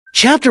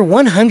Chapter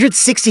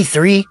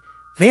 163,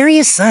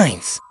 Various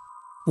Signs.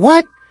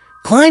 What?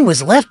 Klein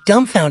was left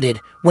dumbfounded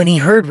when he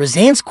heard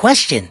Roseanne's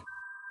question.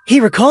 He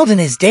recalled in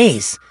his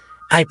days,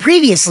 I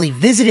previously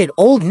visited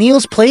old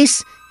Neil's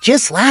place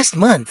just last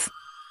month.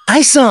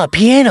 I saw a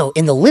piano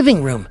in the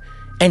living room,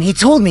 and he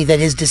told me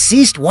that his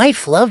deceased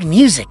wife loved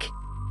music.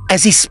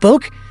 As he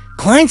spoke,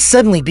 Klein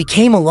suddenly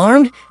became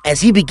alarmed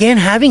as he began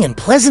having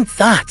unpleasant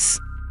thoughts.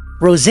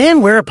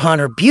 Roseanne whereupon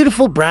her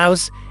beautiful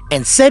brows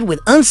and said with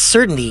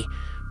uncertainty,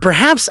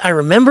 Perhaps I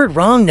remembered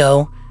wrong.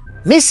 No,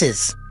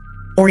 Mrs.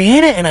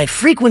 Oriana and I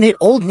frequented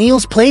old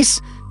Neil's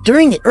place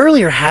during the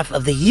earlier half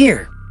of the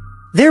year.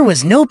 There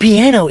was no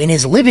piano in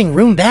his living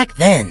room back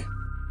then.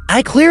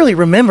 I clearly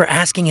remember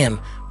asking him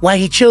why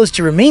he chose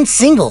to remain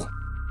single.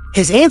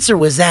 His answer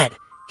was that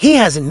he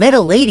hasn't met a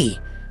lady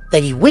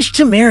that he wished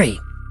to marry.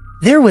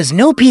 There was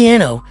no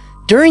piano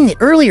during the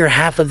earlier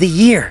half of the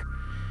year,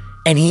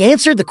 and he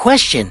answered the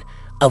question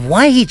of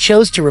why he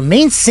chose to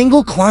remain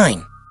single.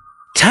 Klein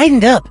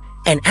tightened up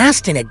and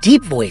asked in a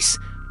deep voice,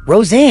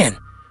 Roseanne,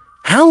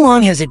 how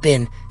long has it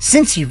been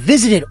since you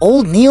visited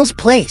old Neil's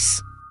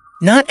place?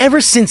 Not ever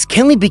since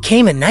Kenley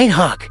became a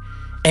Nighthawk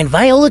and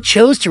Viola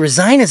chose to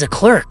resign as a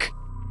clerk.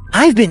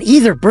 I've been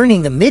either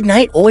burning the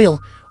midnight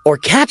oil or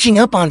catching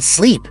up on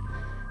sleep,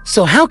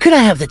 so how could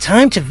I have the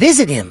time to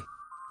visit him?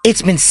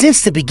 It's been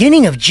since the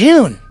beginning of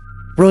June.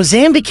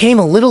 Roseanne became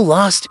a little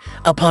lost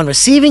upon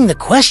receiving the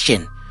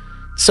question,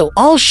 so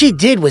all she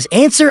did was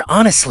answer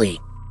honestly.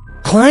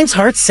 Klein's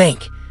heart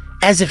sank,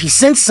 as if he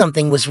sensed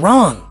something was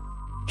wrong.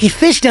 He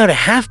fished out a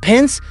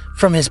half-pence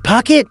from his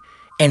pocket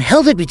and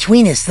held it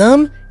between his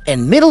thumb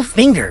and middle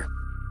finger.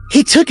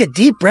 He took a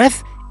deep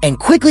breath and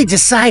quickly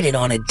decided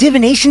on a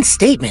divination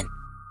statement.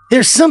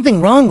 There's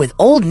something wrong with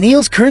old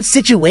Neil's current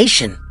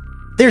situation.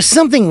 There's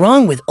something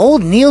wrong with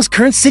old Neil's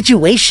current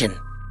situation.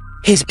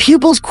 His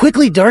pupils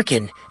quickly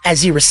darkened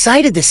as he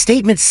recited the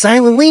statement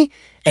silently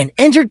and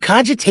entered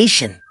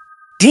cogitation.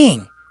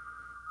 Ding!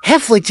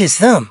 Hef flicked his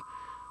thumb,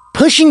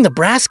 pushing the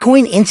brass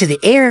coin into the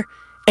air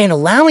and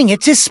allowing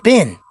it to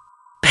spin.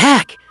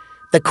 Pack!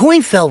 The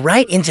coin fell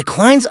right into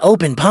Klein's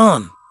open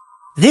palm.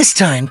 This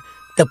time,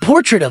 the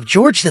portrait of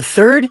George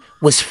III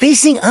was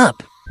facing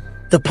up.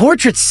 The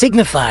portrait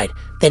signified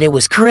that it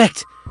was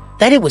correct,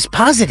 that it was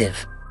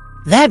positive.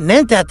 That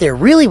meant that there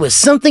really was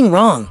something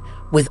wrong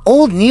with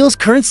old Neil's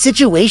current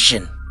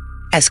situation.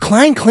 As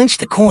Klein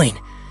clenched the coin,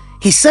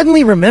 he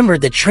suddenly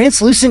remembered the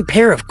translucent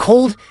pair of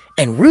cold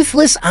and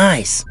ruthless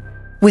eyes,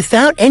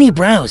 without any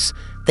brows,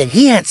 that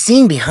he had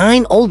seen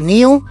behind old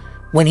Neil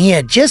when he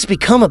had just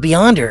become a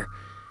Beyonder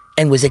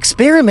and was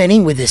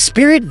experimenting with his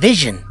spirit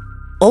vision.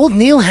 Old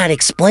Neil had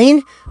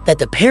explained that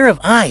the pair of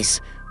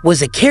eyes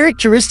was a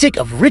characteristic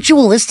of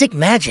ritualistic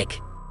magic.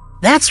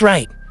 That's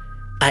right.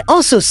 I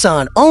also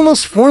saw an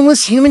almost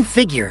formless human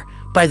figure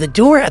by the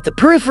door at the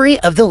periphery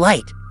of the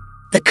light.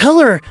 The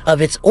color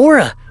of its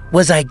aura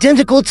was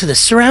identical to the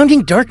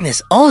surrounding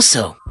darkness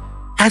also.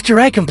 After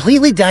I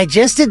completely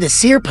digested the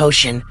seer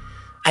potion,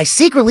 I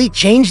secretly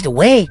changed the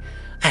way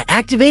I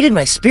activated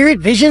my spirit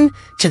vision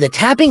to the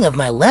tapping of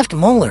my left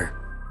molar.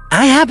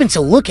 I happened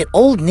to look at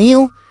old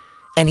Neil,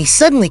 and he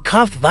suddenly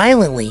coughed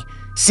violently.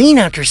 Scene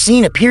after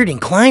scene appeared in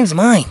Klein's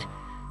mind,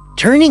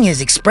 turning his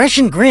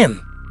expression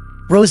grim.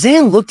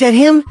 Roseanne looked at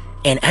him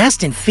and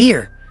asked in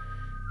fear,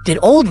 Did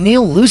old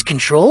Neil lose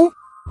control?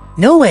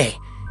 No way,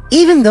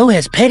 even though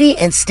he's petty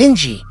and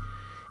stingy,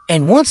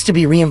 and wants to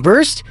be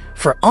reimbursed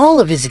for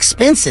all of his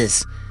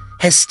expenses,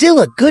 he's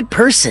still a good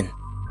person.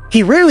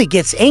 He rarely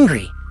gets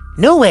angry.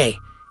 No way,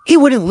 he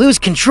wouldn't lose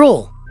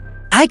control.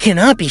 I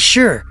cannot be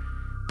sure,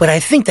 but I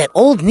think that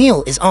old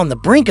Neil is on the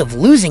brink of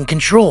losing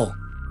control.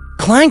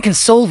 Klein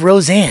consoled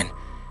Roseanne.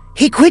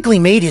 He quickly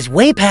made his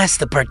way past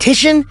the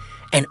partition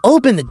and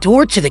opened the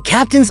door to the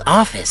captain's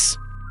office.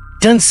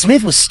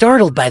 Dunsmith was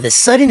startled by the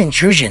sudden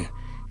intrusion,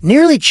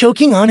 nearly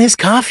choking on his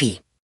coffee.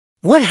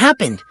 What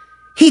happened?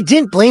 He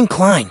didn't blame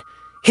Klein,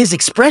 his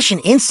expression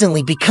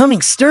instantly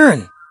becoming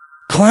stern.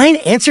 Klein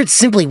answered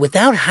simply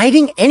without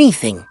hiding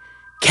anything.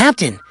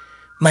 Captain,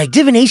 my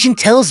divination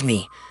tells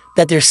me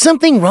that there's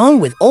something wrong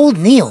with old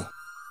Neil.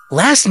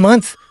 Last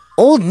month,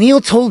 old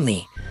Neil told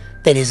me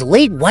that his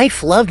late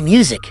wife loved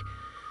music.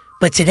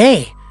 But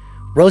today,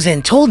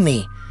 Roseanne told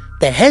me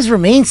that has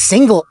remained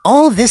single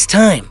all this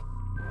time.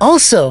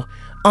 Also,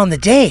 on the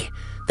day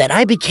that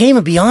I became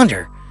a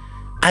Beyonder,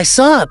 I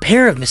saw a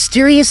pair of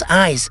mysterious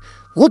eyes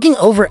looking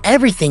over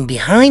everything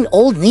behind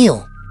old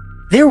Neil.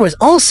 There was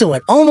also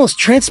an almost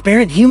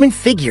transparent human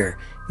figure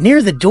near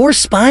the door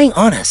spying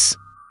on us.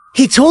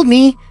 He told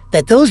me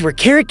that those were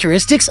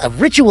characteristics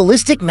of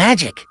ritualistic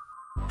magic.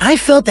 I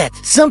felt that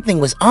something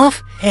was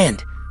off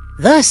and,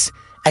 thus,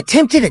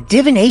 attempted a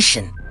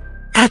divination.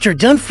 After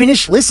Dunn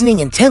finished listening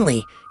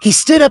intently, he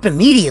stood up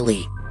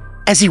immediately.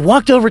 As he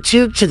walked over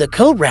to the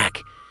coat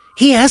rack,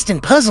 he asked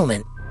in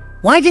puzzlement,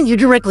 Why didn't you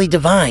directly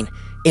divine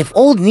if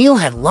old Neil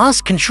had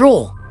lost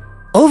control?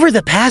 Over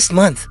the past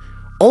month,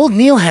 old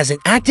Neil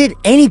hasn't acted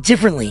any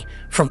differently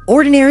from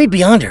ordinary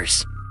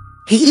Beyonders.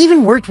 He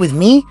even worked with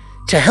me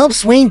to help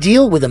Swain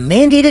deal with a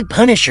mandated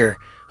Punisher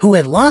who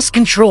had lost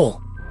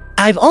control.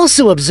 I've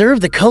also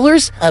observed the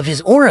colors of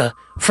his aura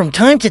from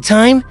time to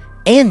time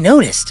and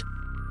noticed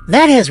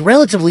that is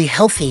relatively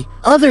healthy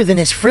other than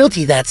his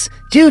frailty that's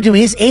due to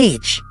his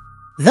age.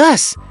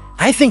 Thus,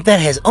 I think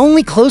that is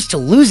only close to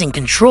losing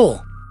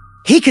control.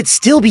 He could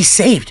still be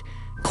saved.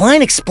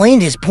 Klein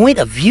explained his point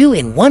of view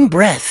in one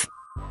breath.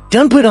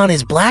 Dunn put on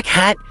his black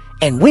hat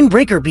and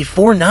windbreaker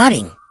before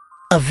nodding.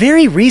 A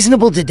very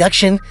reasonable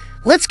deduction.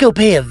 Let's go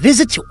pay a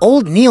visit to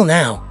old Neil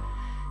now,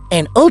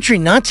 and Otri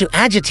not to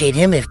agitate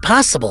him if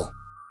possible.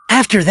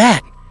 After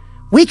that,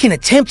 we can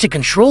attempt to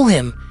control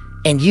him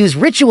and use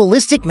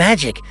ritualistic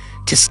magic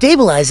to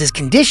stabilize his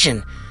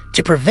condition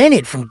to prevent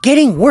it from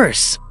getting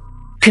worse.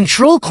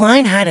 Control.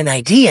 Klein had an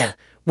idea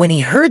when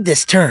he heard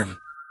this term.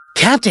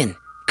 Captain,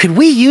 could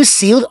we use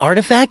sealed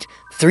artifact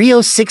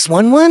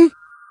 30611?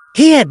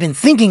 He had been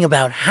thinking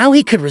about how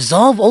he could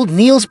resolve old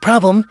Neil's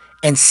problem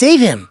and save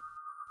him,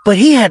 but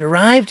he had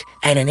arrived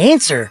at an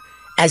answer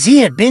as he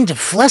had been too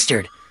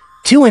flustered,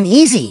 too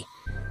uneasy,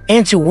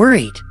 and too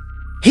worried.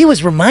 He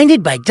was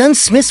reminded by Dunn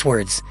Smith's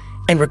words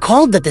and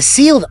recalled that the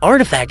sealed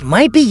artifact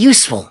might be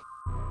useful.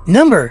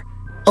 Number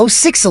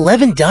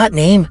 0611.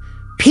 Name,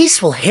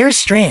 Peaceful Hair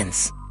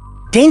Strands.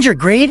 Danger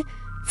grade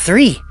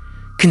 3.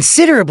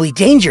 Considerably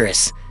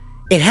dangerous.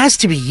 It has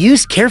to be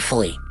used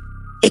carefully.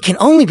 It can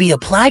only be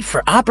applied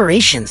for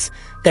operations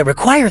that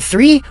require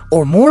 3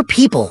 or more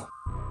people.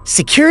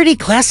 Security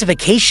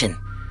classification: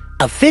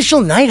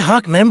 official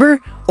Nighthawk member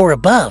or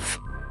above.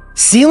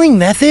 Sealing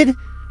method: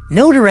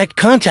 no direct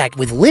contact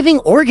with living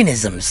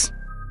organisms.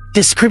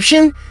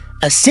 Description: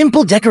 a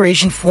simple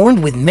decoration formed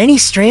with many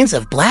strands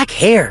of black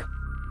hair.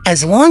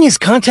 As long as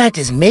contact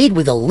is made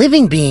with a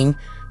living being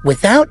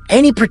without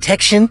any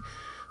protection,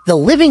 the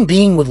living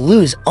being would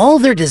lose all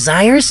their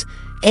desires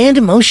and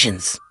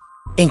emotions,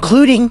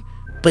 including,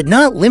 but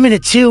not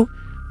limited to,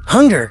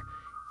 hunger,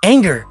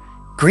 anger,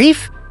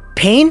 grief,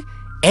 pain,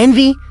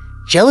 envy,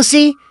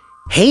 jealousy,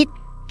 hate,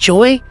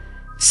 joy,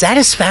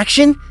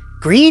 satisfaction,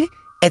 greed,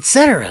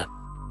 etc.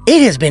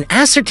 It has been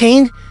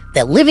ascertained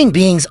that living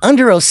beings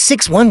under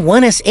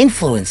 0611's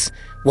influence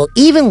will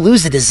even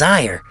lose the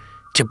desire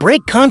to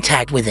break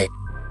contact with it.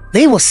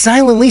 They will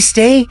silently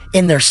stay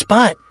in their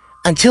spot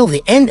until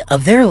the end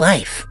of their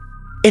life.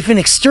 If an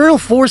external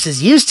force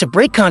is used to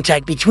break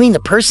contact between the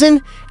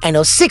person and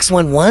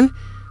 0611,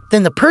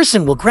 then the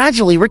person will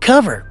gradually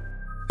recover.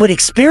 But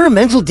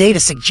experimental data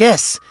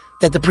suggests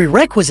that the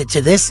prerequisite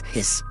to this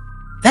is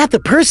that the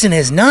person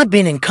has not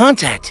been in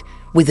contact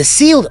with a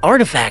sealed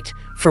artifact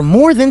for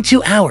more than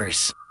 2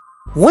 hours.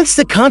 Once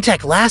the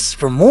contact lasts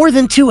for more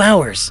than 2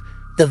 hours,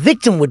 the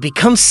victim would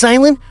become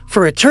silent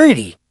for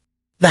eternity.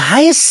 The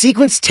highest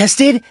sequence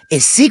tested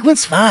is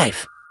sequence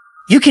 5.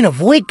 You can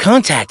avoid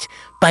contact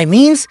by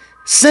means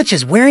such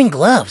as wearing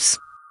gloves.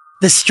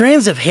 The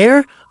strands of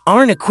hair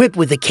aren't equipped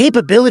with the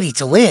capability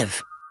to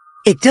live.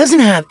 It doesn't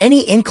have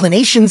any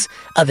inclinations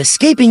of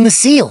escaping the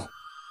seal.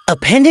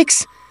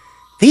 Appendix: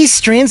 these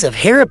strands of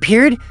hair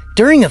appeared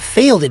during a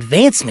failed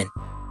advancement.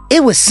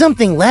 It was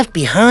something left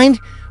behind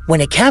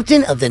when a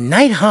captain of the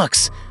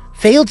Nighthawks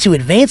failed to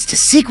advance to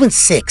sequence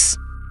 6.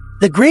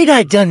 The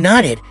great-eyed Dunn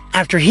nodded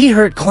after he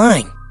heard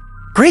Klein.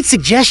 Great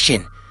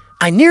suggestion.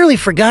 I nearly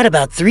forgot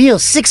about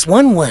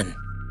 30611.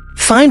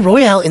 Find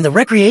Royale in the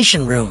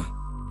recreation room.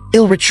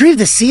 He'll retrieve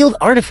the sealed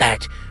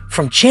artifact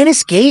from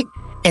Chanis Gate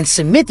and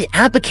submit the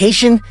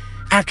application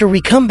after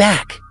we come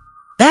back.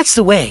 That's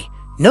the way.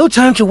 No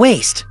time to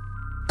waste.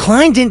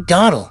 Klein didn't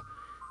dawdle.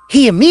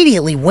 He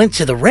immediately went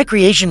to the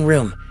recreation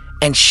room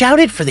and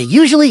shouted for the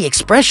usually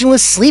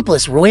expressionless,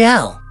 sleepless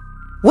Royale.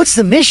 What's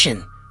the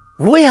mission?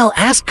 Royale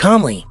asked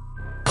calmly.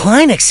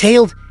 Klein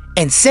exhaled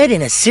and said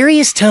in a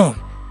serious tone,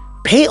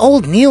 Pay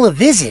old Neil a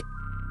visit.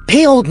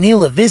 Pay old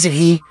Neil a visit,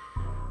 he...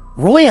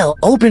 Royale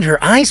opened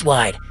her eyes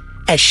wide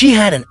as she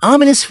had an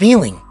ominous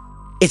feeling.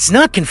 It's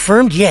not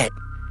confirmed yet.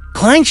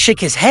 Klein shook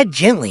his head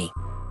gently.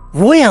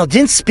 Royale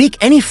didn't speak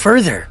any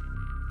further.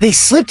 They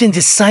slipped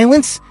into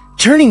silence,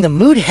 turning the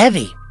mood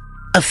heavy.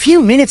 A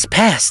few minutes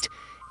passed,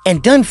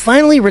 and Dunn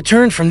finally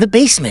returned from the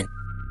basement.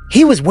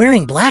 He was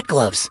wearing black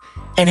gloves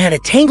and had a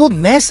tangled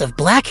mess of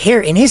black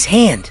hair in his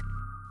hand.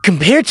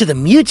 Compared to the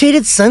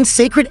mutated sun's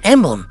sacred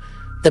emblem,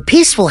 the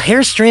peaceful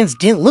hair strands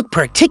didn't look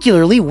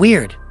particularly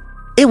weird.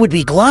 It would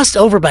be glossed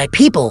over by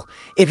people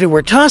if it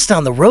were tossed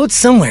on the road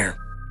somewhere.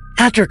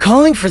 After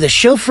calling for the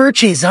chauffeur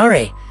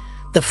Cesare,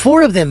 the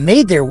 4 of them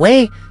made their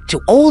way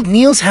to old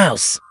Neil's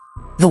house.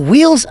 The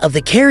wheels of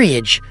the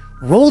carriage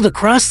rolled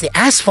across the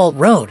asphalt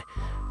road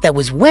that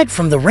was wet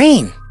from the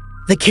rain.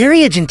 The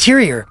carriage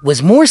interior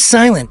was more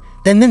silent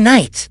than the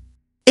night.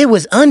 It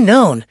was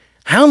unknown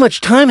how much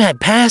time had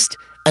passed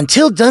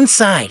until Dunn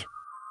sighed.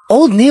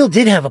 Old Neil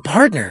did have a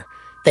partner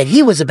that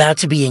he was about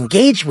to be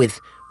engaged with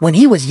when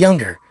he was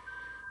younger,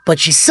 but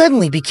she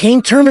suddenly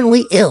became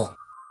terminally ill.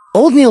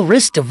 Old Neil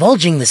risked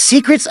divulging the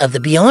secrets of the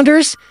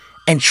Beyonders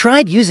and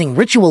tried using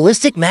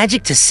ritualistic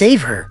magic to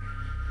save her,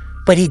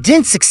 but he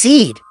didn't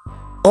succeed.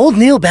 Old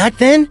Neil back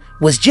then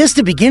was just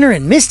a beginner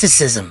in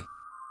mysticism.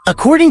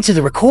 According to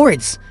the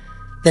records,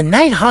 the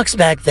Nighthawks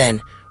back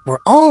then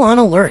were all on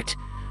alert,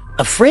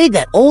 afraid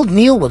that old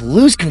Neil would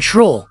lose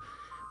control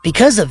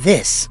because of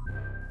this.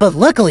 But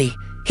luckily,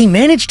 he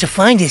managed to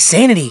find his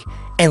sanity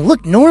and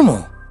look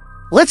normal.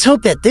 Let's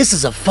hope that this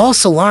is a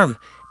false alarm,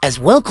 as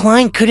well.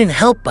 Klein couldn't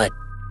help but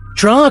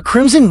draw a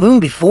crimson moon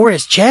before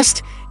his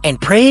chest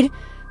and prayed,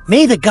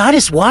 "May the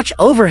goddess watch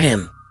over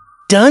him."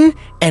 Done,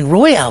 and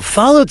Royale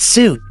followed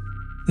suit.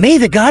 "May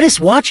the goddess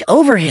watch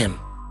over him."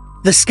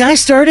 The sky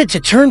started to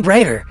turn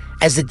brighter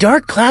as the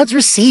dark clouds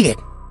receded.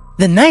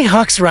 The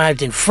Nighthawks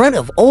arrived in front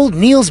of old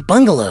Neil's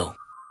bungalow.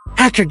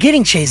 After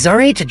getting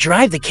Cesare to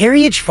drive the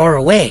carriage far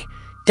away,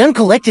 Dunn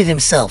collected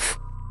himself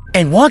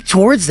and walked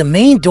towards the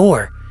main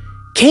door,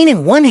 cane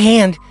in one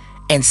hand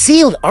and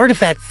sealed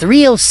artifact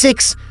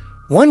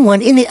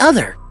 30611 in the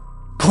other.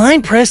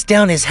 Klein pressed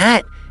down his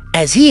hat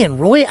as he and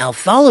Royale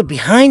followed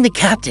behind the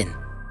captain.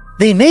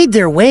 They made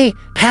their way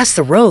past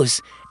the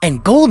Rose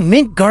and Gold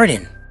Mint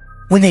Garden.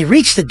 When they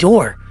reached the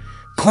door,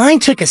 Klein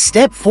took a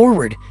step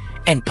forward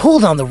and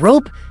pulled on the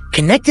rope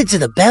connected to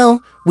the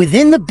bell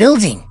within the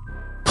building.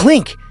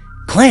 Clink,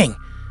 clang,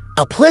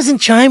 a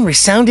pleasant chime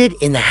resounded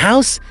in the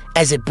house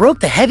as it broke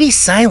the heavy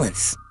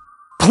silence.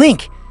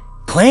 Clink,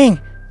 clang,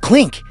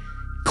 clink,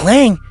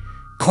 clang.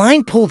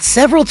 Klein pulled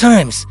several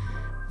times,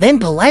 then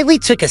politely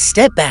took a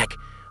step back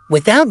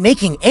without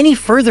making any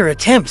further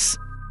attempts.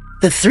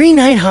 The three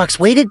Nighthawks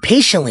waited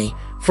patiently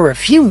for a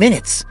few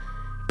minutes,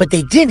 but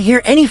they didn't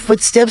hear any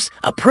footsteps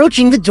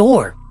approaching the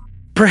door.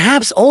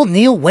 Perhaps old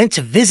Neil went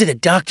to visit a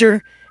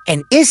doctor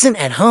and isn't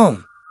at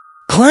home.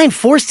 Klein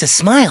forced a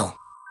smile.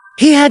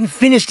 He hadn't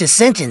finished his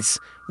sentence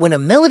when a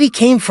melody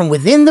came from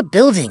within the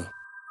building.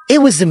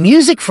 It was the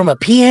music from a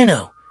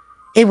piano.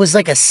 It was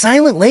like a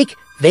silent lake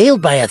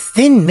veiled by a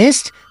thin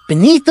mist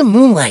beneath the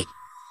moonlight.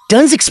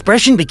 Dunn's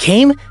expression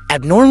became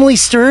abnormally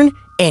stern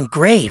and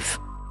grave.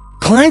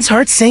 Klein's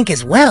heart sank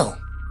as well.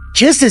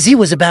 Just as he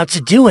was about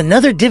to do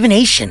another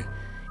divination,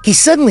 he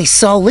suddenly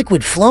saw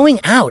liquid flowing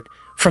out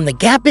from the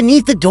gap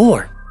beneath the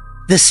door.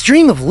 The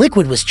stream of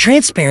liquid was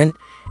transparent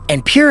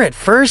and pure at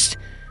first,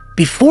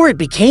 before it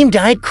became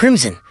dyed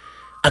crimson,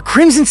 a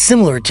crimson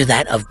similar to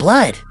that of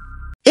blood.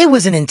 It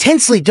was an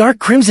intensely dark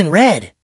crimson red.